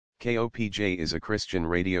KOPJ is a Christian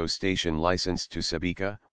radio station licensed to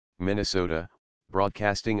Sebeka, Minnesota,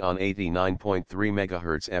 broadcasting on 89.3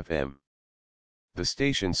 MHz FM. The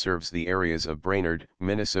station serves the areas of Brainerd,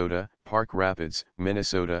 Minnesota, Park Rapids,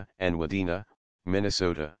 Minnesota, and Wadena,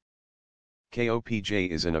 Minnesota. KOPJ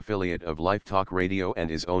is an affiliate of Life Talk Radio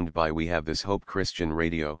and is owned by We Have This Hope Christian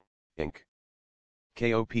Radio, Inc.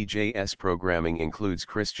 KOPJ's programming includes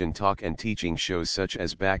Christian talk and teaching shows such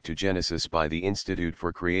as Back to Genesis by the Institute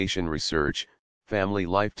for Creation Research, Family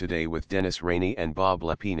Life Today with Dennis Rainey and Bob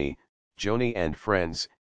Lapini, Joni and Friends,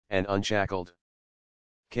 and Unshackled.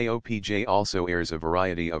 KOPJ also airs a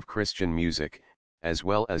variety of Christian music, as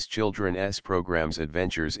well as children's programs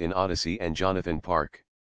Adventures in Odyssey and Jonathan Park.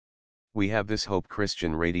 We Have This Hope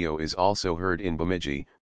Christian Radio is also heard in Bemidji,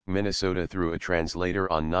 Minnesota through a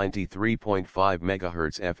translator on 93.5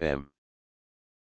 MHz FM.